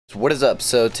What is up?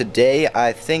 So today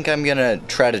I think I'm gonna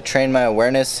try to train my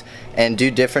awareness and do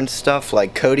different stuff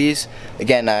like Cody's.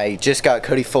 Again, I just got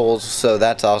Cody Foles, so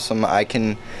that's awesome. I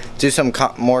can do some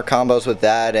more combos with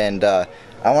that, and I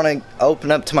want to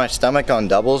open up to my stomach on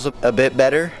doubles a bit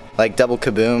better, like double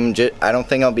kaboom. I don't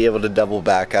think I'll be able to double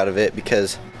back out of it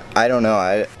because I don't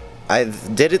know. I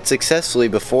did it successfully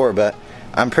before, but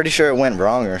I'm pretty sure it went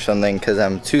wrong or something because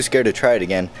I'm too scared to try it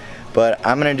again. But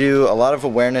I'm going to do a lot of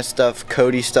awareness stuff,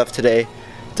 Cody stuff today,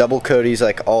 double Cody's,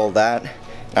 like all that.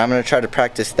 I'm going to try to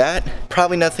practice that.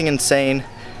 Probably nothing insane,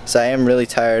 so I am really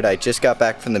tired. I just got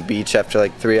back from the beach after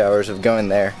like 3 hours of going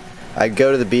there. I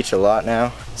go to the beach a lot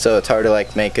now, so it's hard to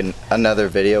like make another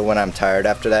video when I'm tired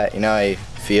after that. You know, I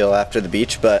feel after the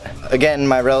beach. But again,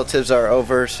 my relatives are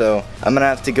over, so I'm going to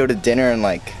have to go to dinner in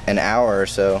like an hour or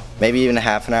so, maybe even a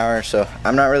half an hour, so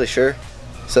I'm not really sure.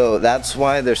 So that's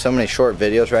why there's so many short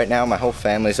videos right now. My whole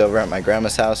family's over at my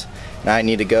grandma's house, and I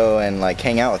need to go and like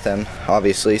hang out with them,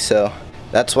 obviously. So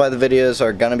that's why the videos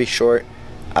are gonna be short.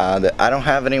 I don't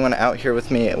have anyone out here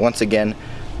with me once again,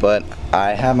 but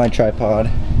I have my tripod,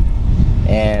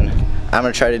 and I'm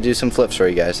gonna try to do some flips for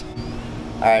you guys.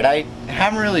 Alright, I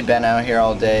haven't really been out here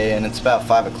all day, and it's about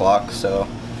 5 o'clock, so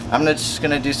I'm just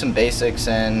gonna do some basics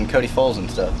and Cody Foles and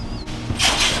stuff.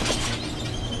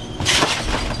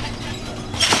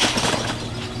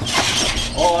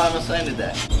 Oh, I almost landed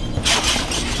that.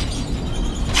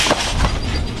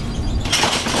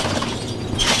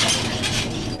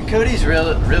 Cody's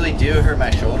really do hurt my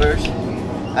shoulders.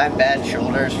 I have bad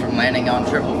shoulders from landing on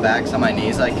triple backs on my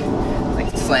knees, like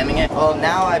slamming it. Well,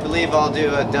 now I believe I'll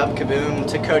do a dub kaboom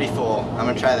to Cody full. I'm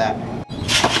gonna try that.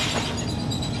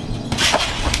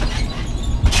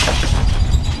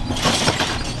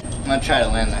 I'm gonna try to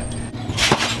land that.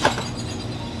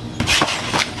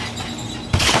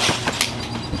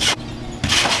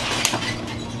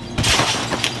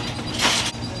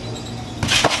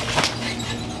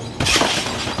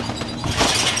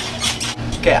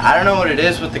 Okay, I don't know what it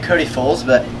is with the Cody Foles,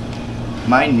 but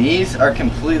my knees are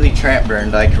completely tramp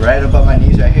burned, like right above my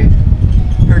knees right here.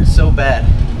 It hurts so bad.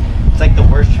 It's like the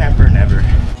worst tramp burn ever.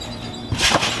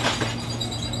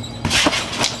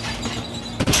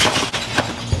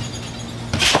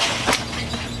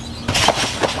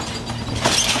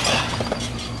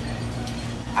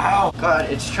 Ow,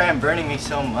 God, it's tramp burning me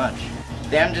so much.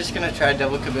 Then I'm just gonna try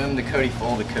double kaboom the Cody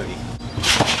Fold to Cody.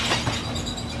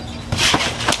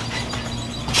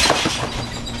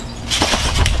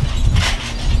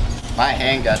 My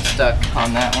hand got stuck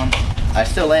on that one. I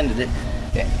still landed it.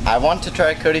 Okay, I want to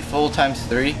try Cody full times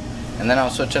 3, and then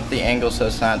I'll switch up the angle so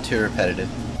it's not too repetitive.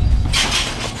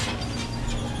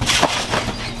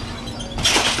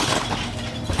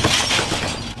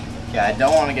 Yeah, I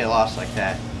don't want to get lost like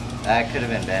that. That could have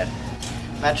been bad.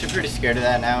 I'm actually pretty scared of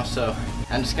that now, so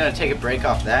I'm just going to take a break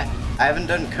off that. I haven't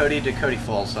done Cody to Cody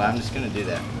full, so I'm just going to do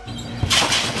that.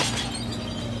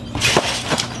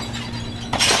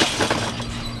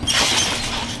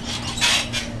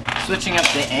 Switching up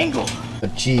the angle.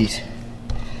 But jeez,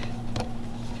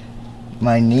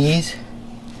 my knees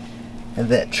and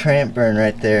that tramp burn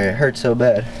right there, it hurts so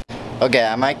bad. Okay,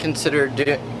 I might consider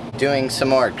doing some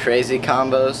more crazy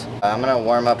combos. I'm gonna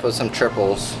warm up with some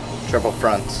triple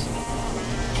fronts.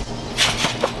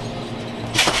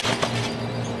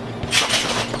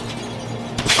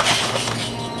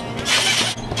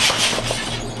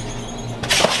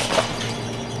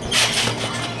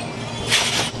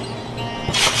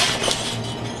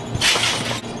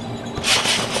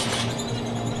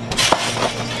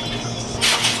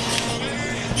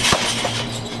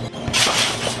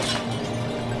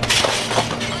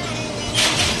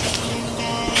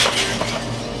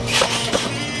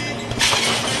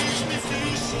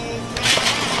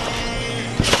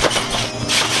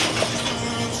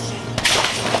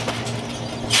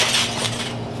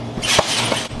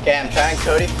 Okay, I'm trying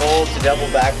Cody full to double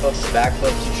backflips to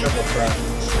backflips to triple front.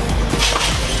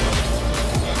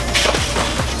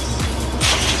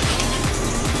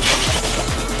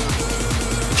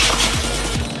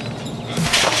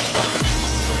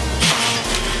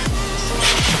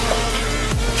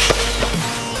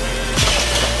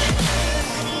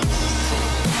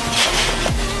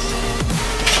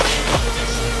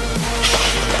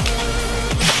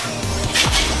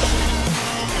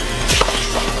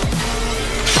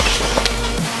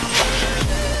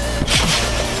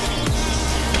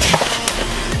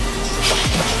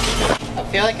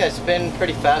 I feel like I spin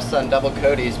pretty fast on double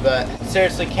Cody's, but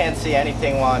seriously can't see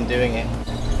anything while I'm doing it.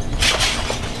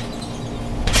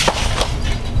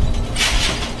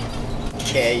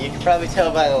 Okay, you can probably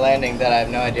tell by the landing that I have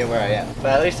no idea where I am, but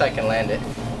at least I can land it.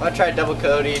 I'm gonna try double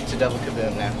Cody to double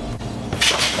kaboom now.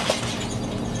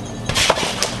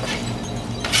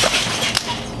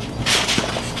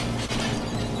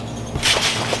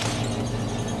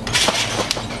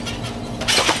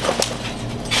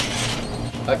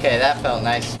 Okay, that felt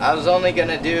nice. I was only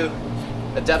gonna do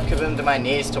a double kaboom to my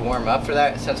knees to warm up for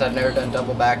that, since I've never done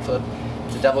double backflip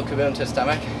to double kaboom to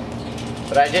stomach.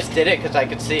 But I just did it because I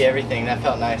could see everything. That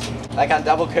felt nice. Like on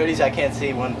double Cody's, I can't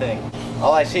see one thing.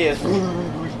 All I see is.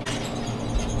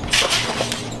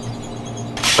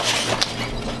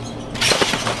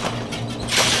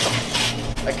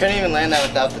 I couldn't even land that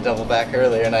without the double back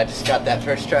earlier, and I just got that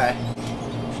first try.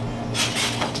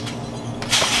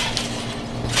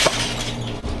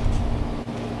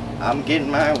 I'm getting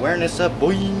my awareness up,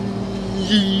 boy.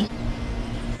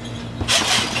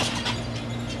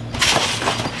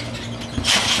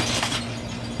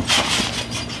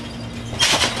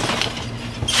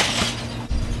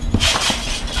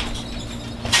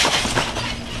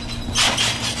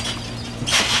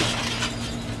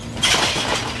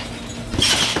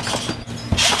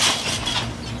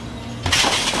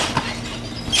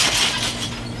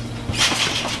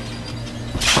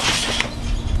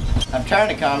 I'm trying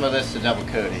to combo this to double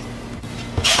Cody.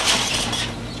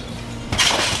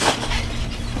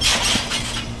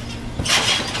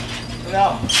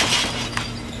 No.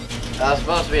 That was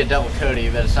supposed to be a double Cody,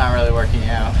 but it's not really working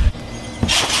out.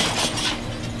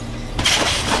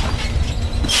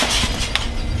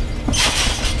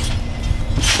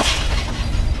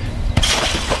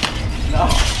 No.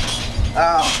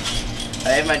 Ow.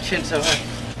 I hit my chin so hard.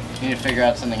 I need to figure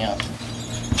out something else.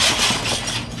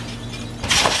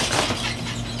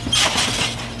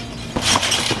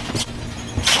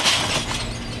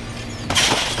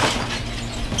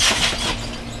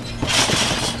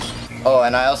 Oh,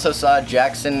 and I also saw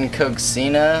Jackson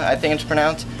Cogsina, I think it's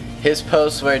pronounced, his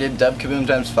post where he did dub kaboom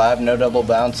times 5, no double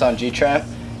bounce on G-Tramp.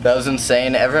 That was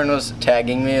insane. Everyone was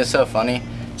tagging me. It's so funny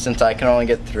since I can only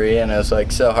get 3 and it was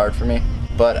like so hard for me.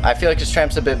 But I feel like his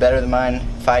tramp's a bit better than mine.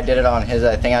 If I did it on his,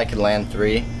 I think I could land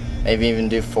 3, maybe even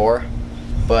do 4.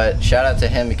 But shout out to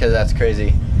him because that's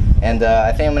crazy. And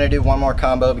I think I'm going to do one more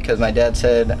combo because my dad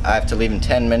said I have to leave in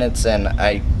 10 minutes and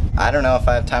I don't know if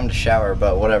I have time to shower,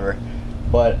 but whatever.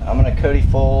 But I'm gonna Cody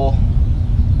full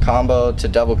combo to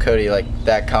double Cody, like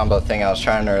that combo thing I was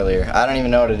trying earlier. I don't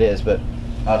even know what it is, but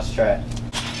I'll just try it.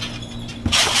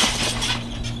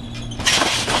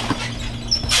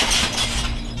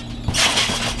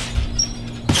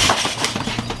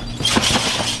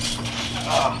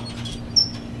 Oh.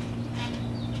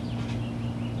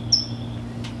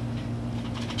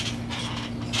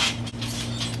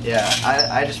 Yeah,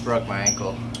 I just broke my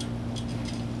ankle.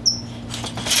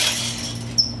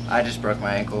 I just broke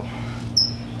my ankle.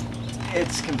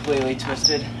 It's completely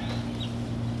twisted.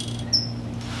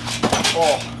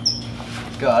 Oh,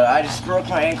 God, I just broke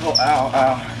my ankle. Ow,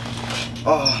 ow.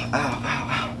 Oh, ow,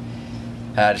 ow,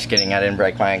 ow. Just kidding, I didn't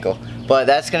break my ankle. But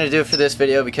that's gonna do it for this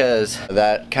video because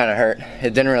that kind of hurt.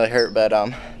 It didn't really hurt, but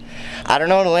I don't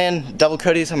know how to land double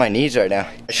Cody's on my knees right now.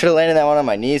 I should have landed that one on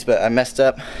my knees, but I messed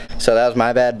up. So that was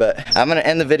my bad, but I'm gonna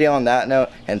end the video on that note.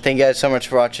 And thank you guys so much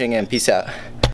for watching, and peace out.